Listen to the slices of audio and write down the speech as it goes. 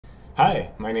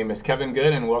Hi, my name is Kevin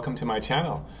Goode and welcome to my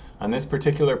channel. On this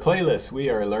particular playlist,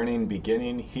 we are learning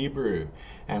beginning Hebrew.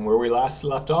 And where we last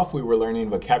left off, we were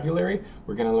learning vocabulary.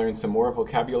 We're going to learn some more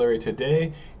vocabulary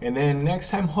today. And then next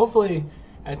time, hopefully,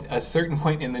 at a certain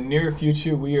point in the near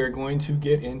future, we are going to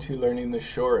get into learning the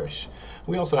Shorish.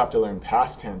 We also have to learn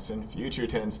past tense and future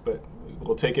tense, but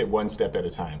we'll take it one step at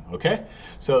a time, okay?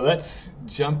 So let's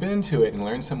jump into it and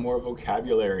learn some more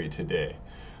vocabulary today.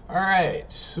 All right,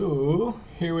 so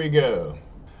here we go.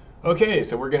 Okay,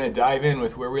 so we're going to dive in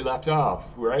with where we left off.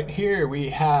 Right here we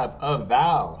have a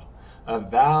vowel. A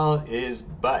vowel is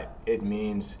but. It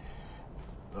means,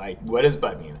 like, what does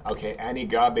but mean? Okay, Ani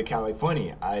gabe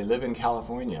California. I live in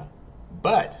California.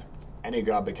 But, Ani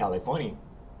gabe California,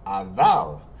 a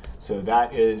vowel. So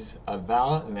that is a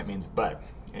vowel, and that means but.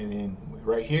 And then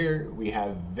right here we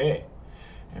have ve.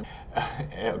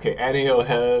 Okay, Ani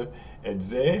ohev et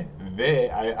ze, ve,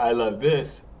 I love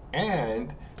this,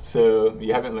 and so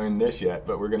you haven't learned this yet,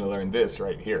 but we're going to learn this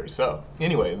right here. So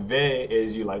anyway, ve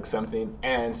is you like something,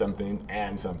 and something,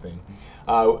 and something.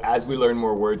 As we learn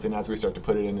more words and as we start to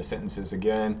put it into sentences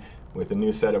again, with a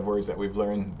new set of words that we've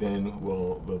learned, then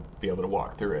we'll be able to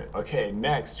walk through it. Okay,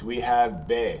 next we have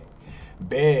be.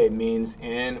 Be means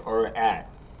in or at.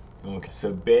 Okay,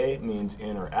 so be means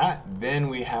in or at. Then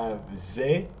we have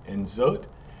ze and zot.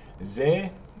 Ze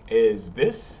is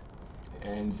this,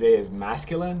 and ze is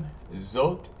masculine.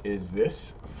 Zot is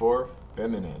this for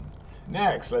feminine.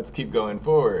 Next, let's keep going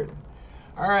forward.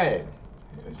 All right,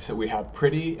 so we have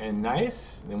pretty and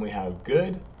nice, then we have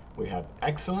good, we have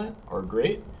excellent or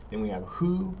great, then we have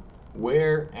who,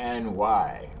 where, and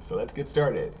why. So let's get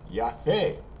started.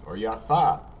 Yafe or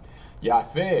yafa.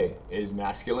 Yafe is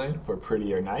masculine for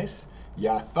pretty or nice.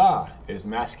 Yafa is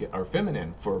masculine or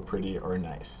feminine for pretty or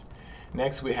nice.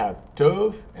 Next we have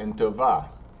tov and tova.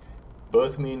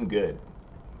 Both mean good.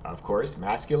 Of course,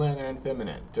 masculine and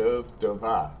feminine. Tov,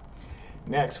 tova.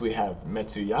 Next we have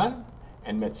metsuyan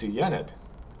and metsuyanet.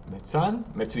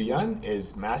 Metsuyan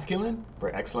is masculine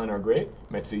for excellent or great.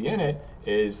 Metsuyanet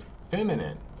is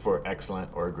feminine for excellent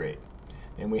or great.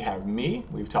 Then we have me.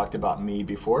 We've talked about me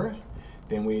before.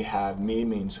 Then we have me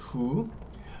means who.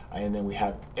 And then we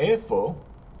have efo.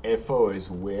 Efo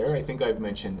is where. I think I've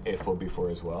mentioned efo before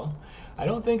as well. I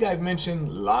don't think I've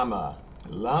mentioned lama.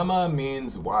 Lama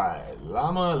means why.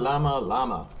 Lama, lama,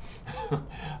 lama.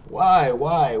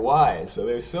 Why? So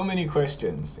there's so many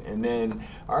questions. And then,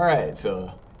 all right,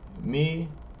 so me,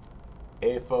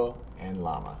 efo, and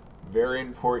lama. Very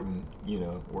important,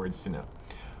 words to know.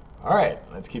 All right,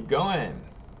 let's keep going.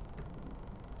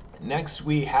 Next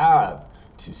we have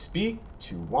to speak,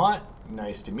 to want,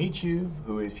 nice to meet you,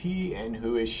 who is he and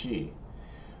who is she.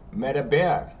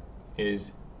 Medaber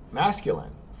is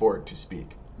masculine for to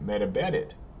speak.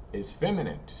 Medaberet is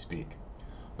feminine to speak.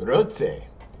 Rotse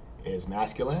is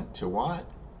masculine to want.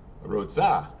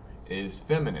 Rotza is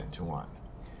feminine to want.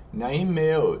 Naim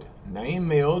meod. Naim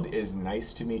meod is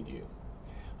nice to meet you.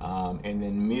 And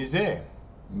then mize.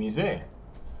 Mize.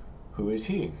 Who is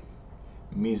he?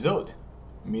 Mizot.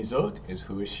 Mizot is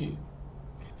who is she.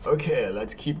 Okay,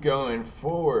 let's keep going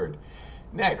forward.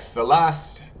 Next, the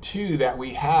last two that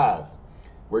we have,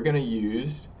 we're going to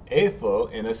use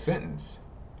efo in a sentence.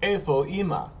 Efo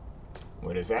ima.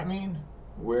 What does that mean?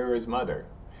 Where is mother?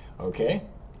 Okay.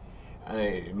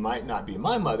 It might not be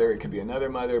my mother, it could be another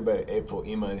mother, but efo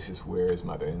ima is just where is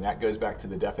mother. And that goes back to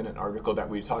the definite article that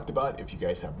we talked about. If you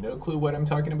guys have no clue what I'm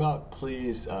talking about,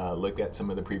 please look at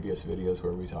some of the previous videos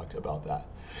where we talked about that.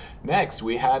 Next,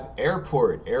 we have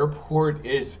airport. Airport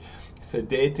is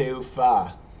sede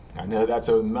teufa. I know that's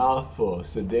a mouthful.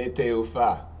 Sede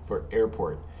teufa for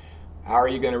airport. How are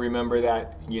you going to remember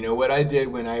that? You know what I did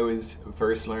when I was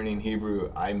first learning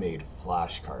Hebrew? I made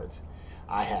flashcards.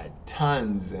 I had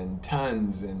tons and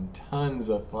tons and tons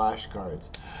of flashcards.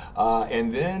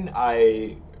 And then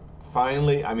I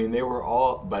finally, they were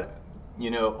all, but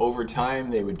over time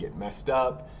they would get messed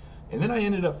up. And then I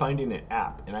ended up finding an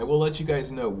app, and I will let you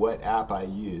guys know what app I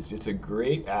used. It's a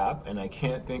great app, and I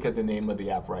can't think of the name of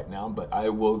the app right now, but I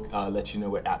will let you know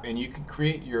what app. And you can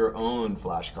create your own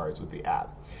flashcards with the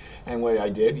app. And what I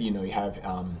did, you have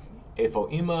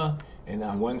efo ima, and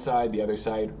on one side, the other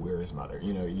side, where is mother?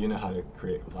 You know how to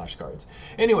create flashcards.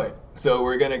 Anyway, so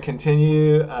we're going to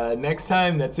continue next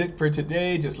time. That's it for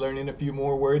today. Just learning a few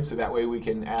more words so that way we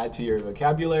can add to your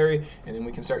vocabulary, and then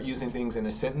we can start using things in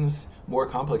a sentence, more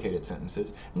complicated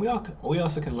sentences. And we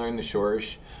also can learn the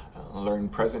Shorish, learn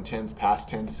present tense, past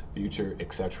tense, future,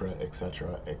 etc.,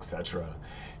 etc., etc.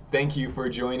 Thank you for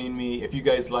joining me. If you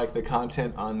guys like the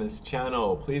content on this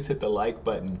channel, please hit the like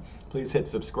button. please hit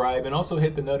subscribe and also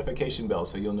hit the notification bell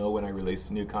so you'll know when I release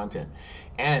new content.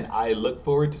 And I look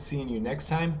forward to seeing you next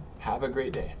time. Have a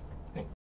great day.